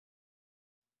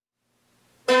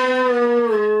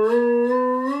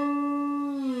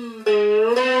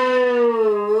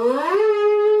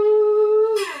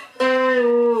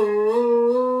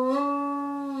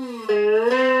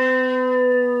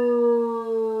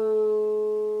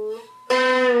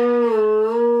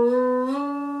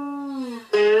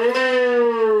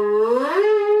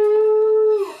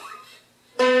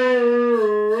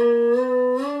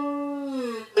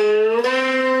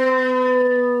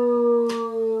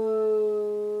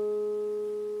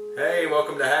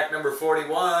welcome to hack number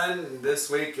 41. This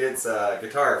week it's a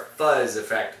guitar fuzz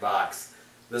effect box.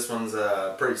 This one's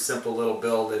a pretty simple little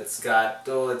build. It's got,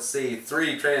 let's see,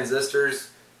 3 transistors,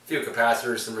 a few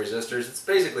capacitors, some resistors. It's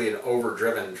basically an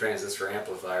overdriven transistor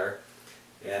amplifier,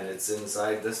 and it's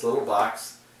inside this little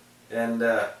box. And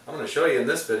I'm going to show you in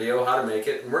this video how to make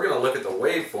it, and we're going to look at the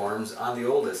waveforms on the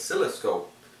old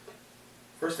oscilloscope.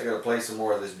 First I got to play some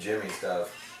more of this Jimmy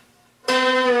stuff.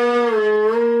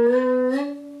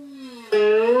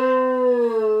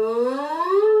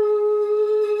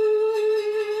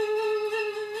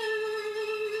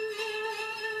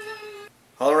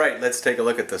 Alright, let's take a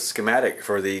look at the schematic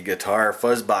for the guitar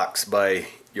fuzz box by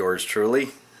yours truly.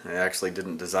 I actually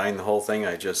didn't design the whole thing,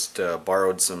 I just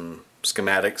borrowed some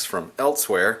schematics from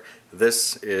elsewhere.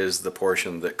 This is the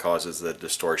portion that causes the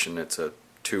distortion. It's a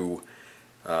 2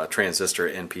 transistor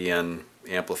NPN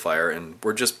amplifier, and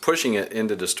we're just pushing it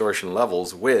into distortion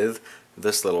levels with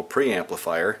this little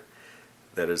preamplifier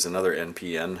that is another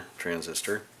NPN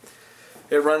transistor.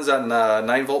 It runs on a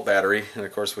 9-volt battery, and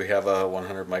of course we have a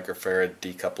 100 microfarad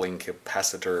decoupling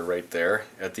capacitor right there.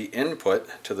 At the input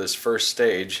to this first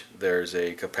stage there's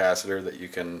a capacitor that you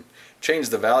can change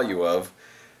the value of.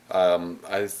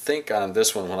 I think on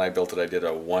this one, when I built it, I did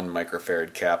a 1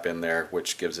 microfarad cap in there,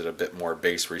 which gives it a bit more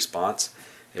bass response.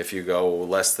 If you go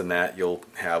less than that, you'll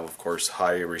have, of course,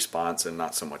 high response and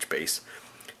not so much bass.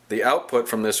 The output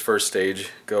from this first stage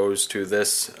goes to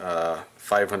this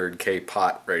 500K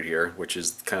pot right here, which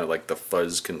is kind of like the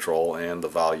fuzz control and the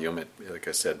volume. It, like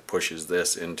I said, pushes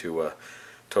this into a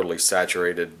totally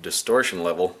saturated distortion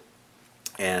level,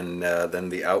 and then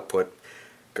the output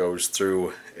goes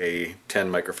through a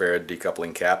 10 microfarad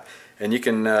decoupling cap, and you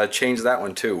can change that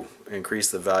one too.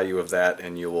 Increase the value of that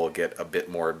and you will get a bit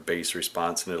more bass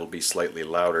response, and it'll be slightly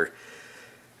louder.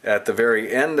 At the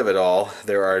very end of it all,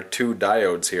 there are 2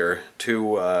 diodes here,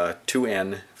 2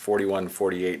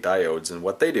 N4148 diodes, and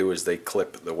what they do is they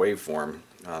clip the waveform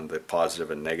on the positive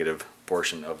and negative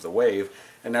portion of the wave,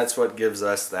 and that's what gives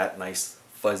us that nice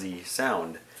fuzzy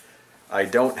sound. I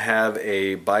don't have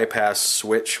a bypass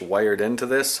switch wired into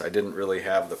this. I didn't really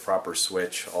have the proper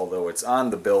switch, although it's on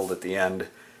the build at the end,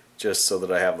 just so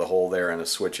that I have the hole there and a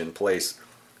switch in place.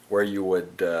 Where you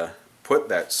would put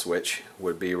that switch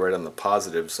would be right on the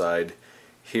positive side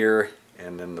here,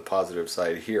 and then the positive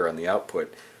side here on the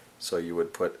output. So you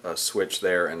would put a switch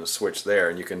there and a switch there,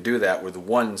 and you can do that with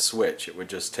 1 switch. It would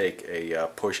just take a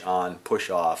push on, push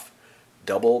off,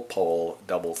 double pole,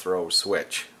 double throw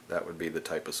switch. That would be the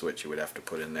type of switch you would have to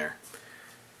put in there.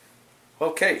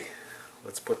 Okay,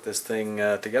 let's put this thing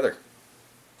together.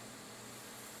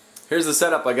 Here's the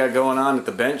setup I got going on at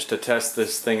the bench to test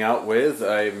this thing out with.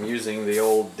 I'm using the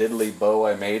old diddly bow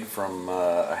I made from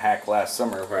a hack last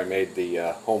summer, where I made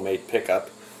the homemade pickup.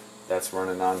 That's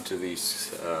running onto the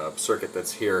circuit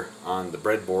that's here on the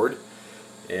breadboard.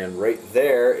 And right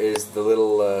there is the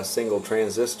little single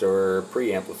transistor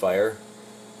preamplifier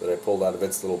that I pulled out of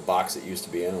its little box it used to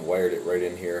be in and wired it right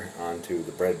in here onto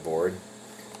the breadboard.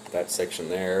 That section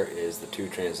there is the 2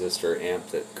 transistor amp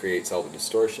that creates all the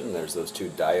distortion. There's those 2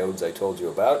 diodes I told you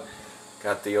about.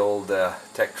 Got the old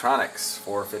Tektronix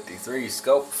 453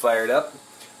 scope fired up.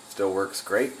 Still works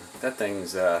great. That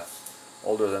thing's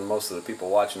older than most of the people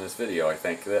watching this video, I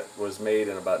think. That was made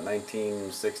in about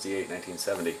 1968,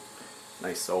 1970.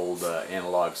 Nice old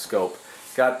analog scope.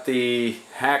 Got the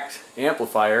hacked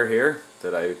amplifier here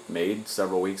that I made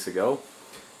several weeks ago.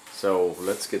 So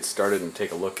let's get started and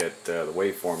take a look at the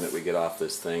waveform that we get off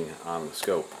this thing on the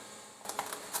scope.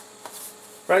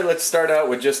 Right, let's start out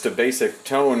with just a basic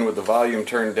tone with the volume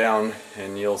turned down,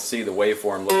 and you'll see the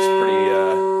waveform looks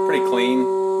pretty clean,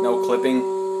 no clipping.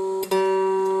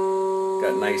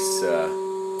 Got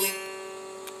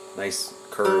nice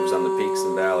curves on the peaks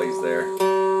and valleys there.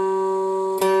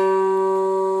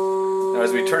 Now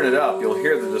as we turn it up, you'll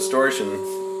hear the distortion,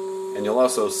 and you'll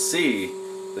also see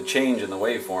the change in the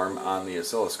waveform on the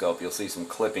oscilloscope. You'll see some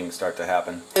clipping start to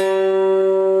happen.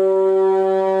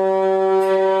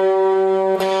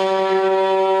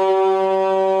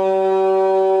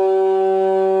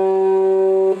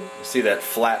 You see that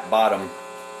flat bottom,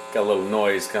 got a little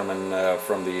noise coming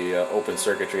from the open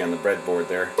circuitry on the breadboard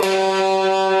there.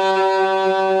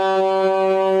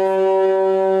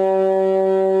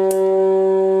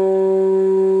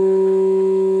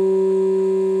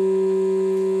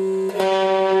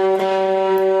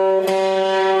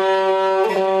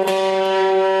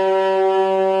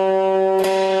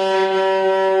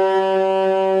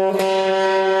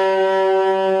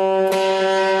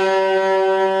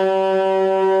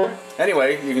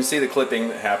 Anyway, you can see the clipping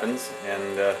that happens,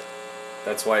 and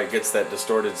that's why it gets that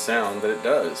distorted sound that it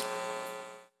does.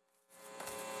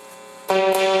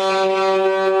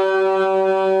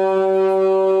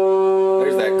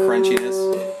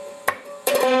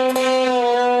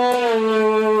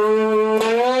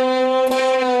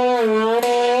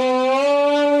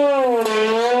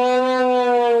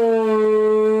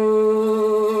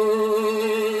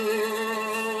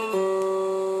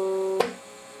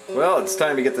 Well, it's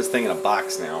time to get this thing in a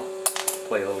box now.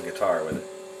 Play a little guitar with it.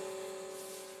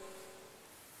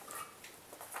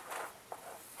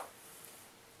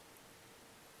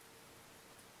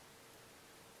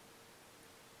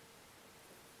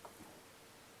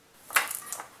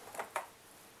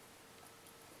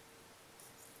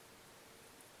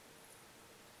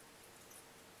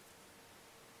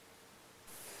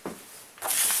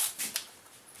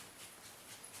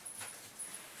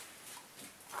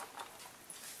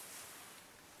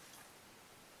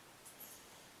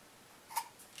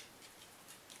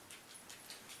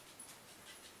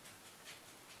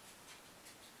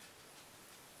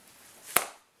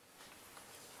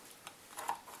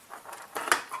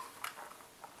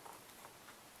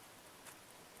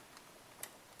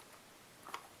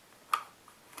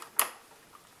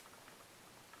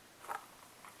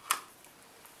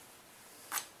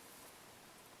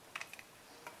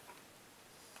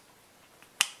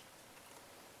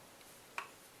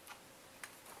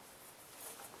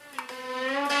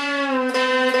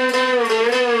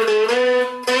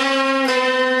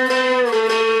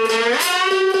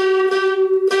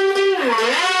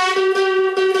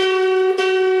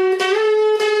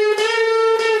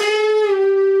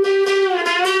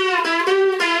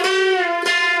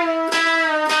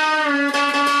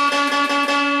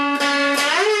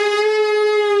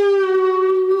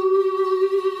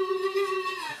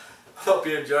 Hope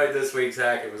you enjoyed this week's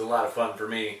hack. It was a lot of fun for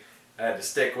me. I had to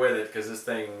stick with it because this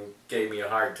thing gave me a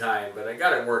hard time, but I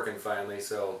got it working finally.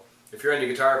 So if you're into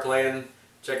guitar playing,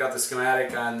 check out the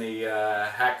schematic on the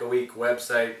Hack a Week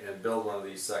website and build one of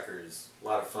these suckers. A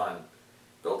lot of fun.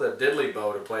 Build a diddly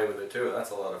bow to play with it too.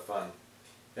 That's a lot of fun.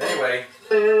 Anyway,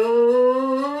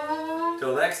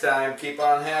 till next time, keep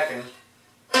on hacking.